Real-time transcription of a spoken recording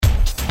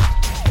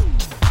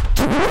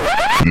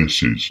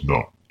This is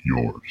not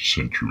your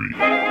century.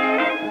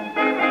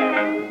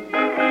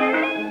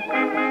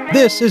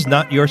 This is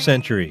Not Your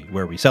Century,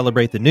 where we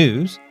celebrate the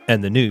news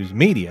and the news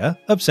media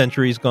of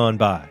centuries gone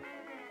by.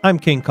 I'm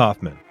King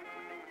Kaufman.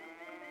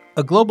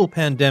 A global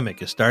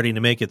pandemic is starting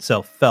to make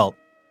itself felt,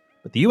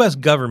 but the U.S.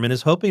 government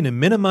is hoping to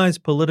minimize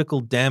political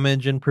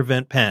damage and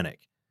prevent panic,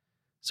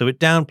 so it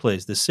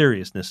downplays the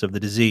seriousness of the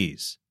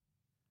disease.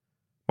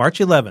 March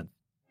 11th,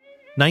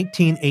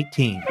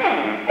 1918.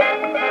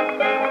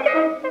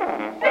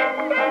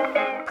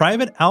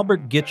 Private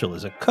Albert Gitchell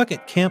is a cook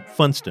at Camp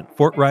Funston,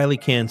 Fort Riley,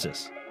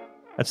 Kansas.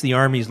 That's the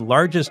Army's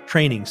largest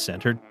training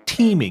center,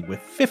 teeming with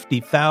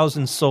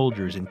 50,000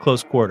 soldiers in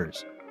close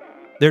quarters.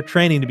 They're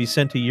training to be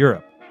sent to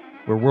Europe,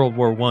 where World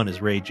War I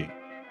is raging.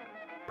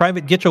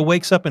 Private Gitchell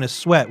wakes up in a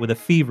sweat with a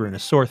fever and a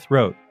sore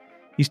throat.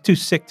 He's too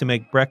sick to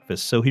make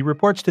breakfast, so he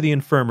reports to the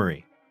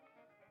infirmary.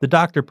 The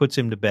doctor puts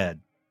him to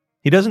bed.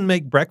 He doesn't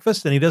make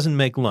breakfast and he doesn't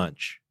make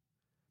lunch.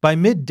 By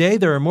midday,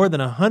 there are more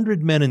than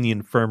 100 men in the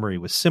infirmary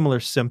with similar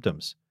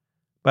symptoms.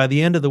 By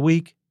the end of the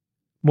week,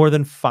 more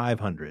than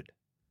 500.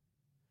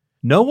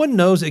 No one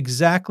knows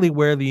exactly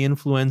where the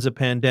influenza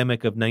pandemic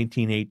of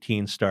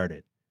 1918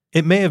 started.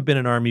 It may have been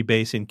an Army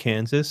base in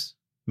Kansas.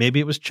 Maybe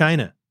it was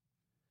China.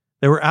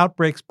 There were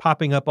outbreaks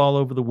popping up all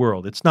over the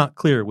world. It's not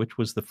clear which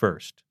was the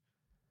first.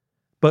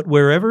 But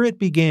wherever it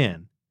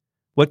began,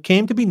 what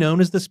came to be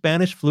known as the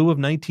Spanish flu of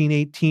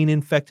 1918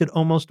 infected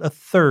almost a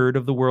third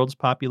of the world's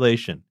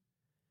population.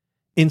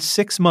 In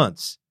 6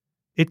 months,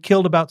 it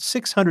killed about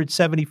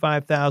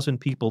 675,000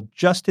 people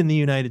just in the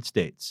United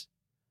States.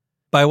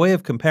 By way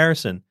of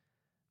comparison,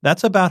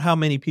 that's about how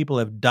many people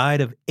have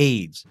died of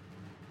AIDS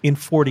in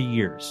 40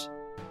 years.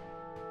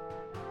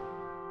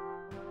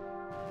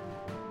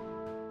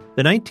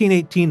 The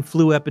 1918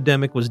 flu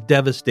epidemic was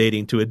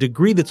devastating to a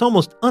degree that's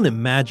almost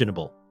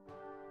unimaginable.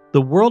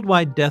 The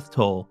worldwide death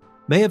toll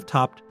may have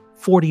topped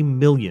 40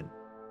 million.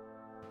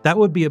 That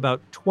would be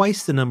about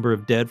twice the number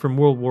of dead from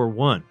World War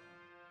I,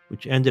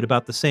 which ended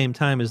about the same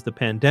time as the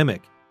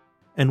pandemic,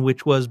 and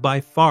which was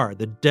by far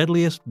the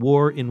deadliest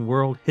war in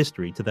world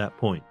history to that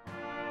point.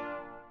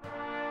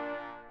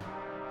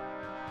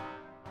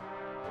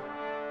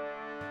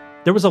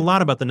 There was a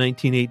lot about the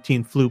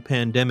 1918 flu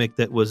pandemic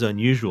that was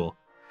unusual.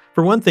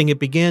 For one thing, it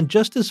began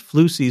just as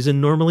flu season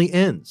normally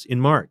ends,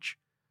 in March.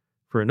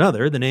 For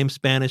another, the name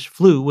Spanish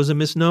flu was a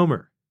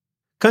misnomer.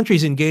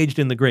 Countries engaged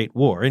in the Great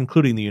War,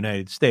 including the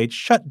United States,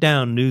 shut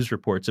down news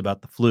reports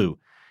about the flu.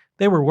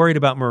 They were worried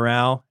about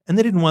morale, and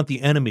they didn't want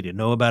the enemy to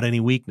know about any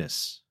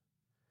weakness.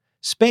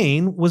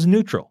 Spain was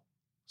neutral,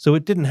 so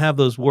it didn't have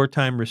those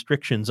wartime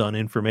restrictions on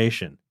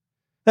information.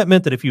 That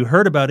meant that if you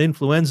heard about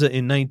influenza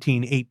in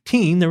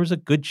 1918, there was a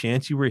good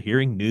chance you were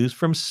hearing news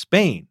from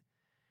Spain.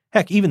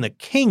 Heck, even the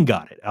king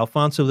got it,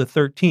 Alfonso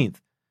XIII,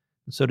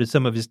 and so did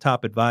some of his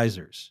top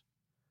advisors.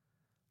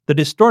 The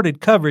distorted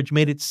coverage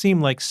made it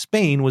seem like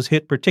Spain was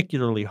hit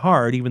particularly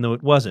hard, even though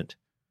it wasn't.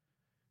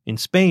 In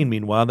Spain,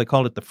 meanwhile, they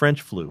called it the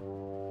French flu.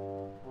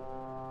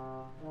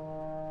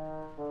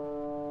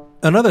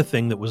 Another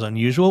thing that was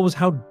unusual was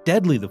how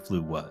deadly the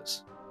flu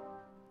was.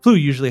 Flu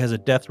usually has a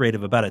death rate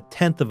of about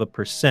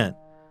 0.1%,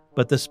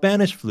 but the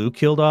Spanish flu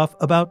killed off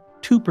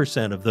about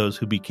 2% of those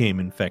who became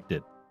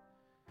infected.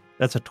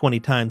 That's a 20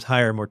 times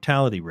higher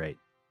mortality rate.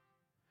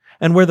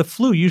 And where the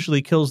flu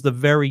usually kills the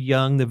very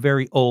young, the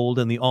very old,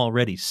 and the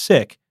already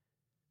sick,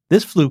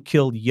 this flu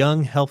killed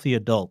young, healthy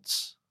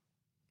adults.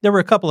 There were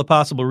a couple of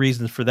possible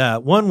reasons for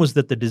that. One was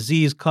that the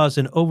disease caused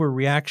an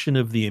overreaction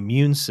of the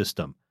immune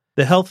system.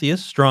 The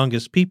healthiest,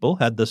 strongest people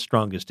had the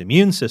strongest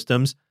immune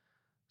systems,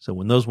 so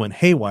when those went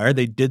haywire,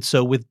 they did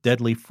so with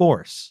deadly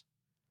force.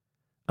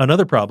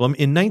 Another problem,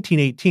 in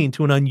 1918,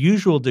 to an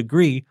unusual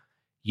degree,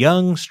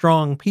 young,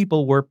 strong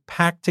people were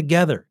packed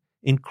together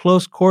in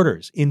close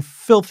quarters, in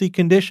filthy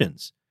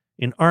conditions,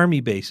 in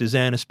army bases,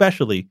 and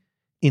especially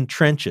in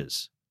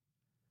trenches.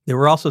 They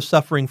were also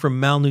suffering from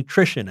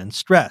malnutrition and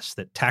stress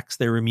that taxed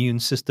their immune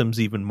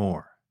systems even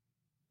more.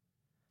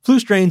 Flu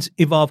strains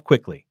evolve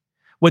quickly.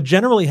 What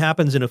generally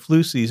happens in a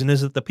flu season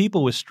is that the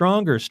people with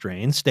stronger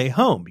strains stay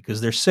home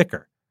because they're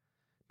sicker.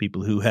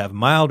 People who have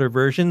milder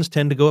versions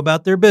tend to go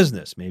about their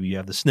business. Maybe you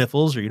have the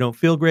sniffles or you don't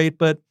feel great,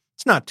 but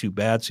it's not too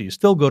bad, so you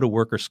still go to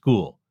work or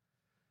school.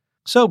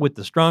 So with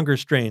the stronger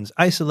strains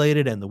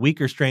isolated and the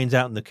weaker strains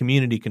out in the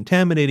community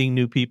contaminating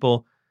new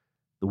people,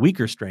 the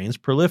weaker strains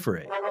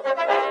proliferate.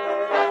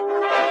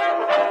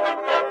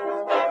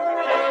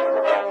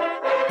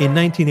 In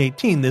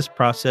 1918, this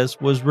process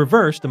was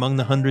reversed among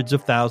the hundreds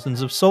of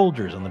thousands of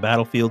soldiers on the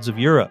battlefields of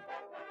Europe.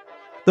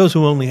 Those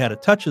who only had a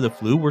touch of the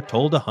flu were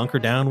told to hunker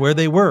down where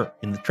they were,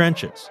 in the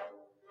trenches.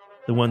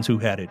 The ones who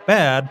had it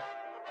bad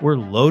were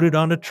loaded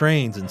onto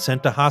trains and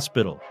sent to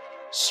hospital,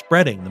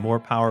 spreading the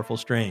more powerful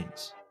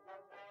strains.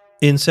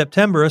 In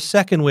September, a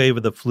second wave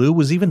of the flu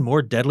was even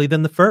more deadly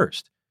than the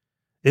first.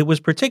 It was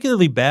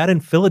particularly bad in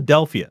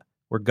Philadelphia,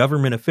 where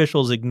government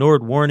officials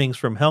ignored warnings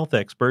from health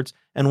experts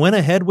and went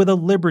ahead with a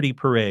Liberty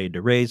Parade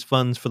to raise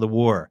funds for the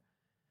war.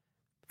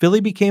 Philly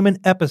became an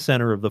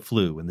epicenter of the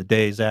flu in the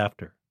days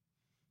after.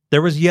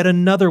 There was yet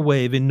another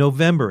wave in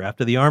November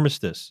after the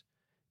armistice.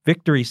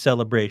 Victory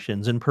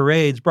celebrations and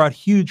parades brought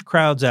huge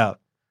crowds out,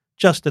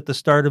 just at the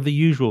start of the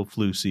usual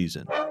flu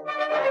season.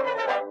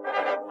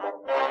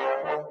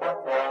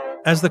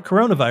 As the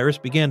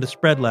coronavirus began to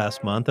spread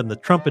last month and the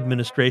Trump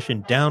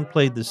administration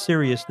downplayed the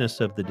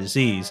seriousness of the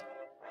disease,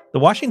 the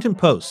Washington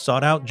Post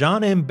sought out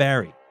John M.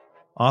 Barry,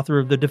 author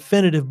of the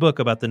definitive book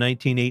about the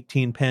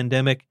 1918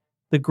 pandemic,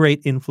 The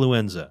Great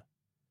Influenza.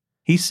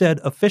 He said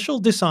official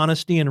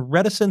dishonesty and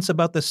reticence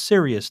about the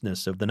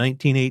seriousness of the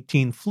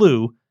 1918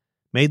 flu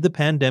made the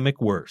pandemic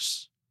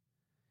worse.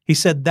 He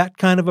said that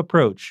kind of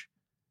approach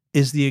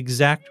is the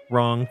exact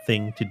wrong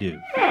thing to do.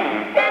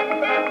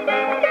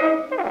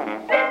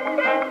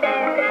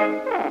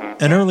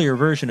 An earlier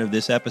version of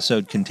this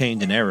episode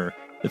contained an error.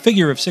 The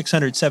figure of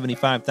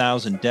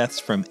 675,000 deaths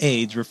from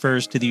AIDS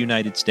refers to the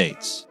United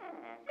States.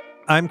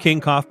 I'm King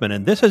Kaufman,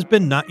 and this has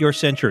been Not Your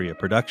Century, a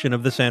production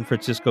of the San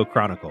Francisco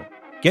Chronicle.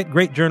 Get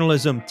great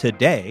journalism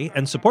today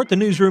and support the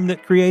newsroom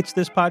that creates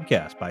this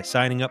podcast by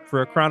signing up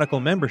for a Chronicle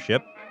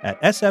membership at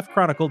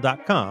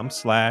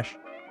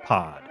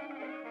sfchronicle.com/pod.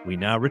 We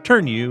now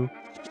return you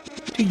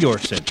to your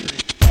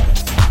century.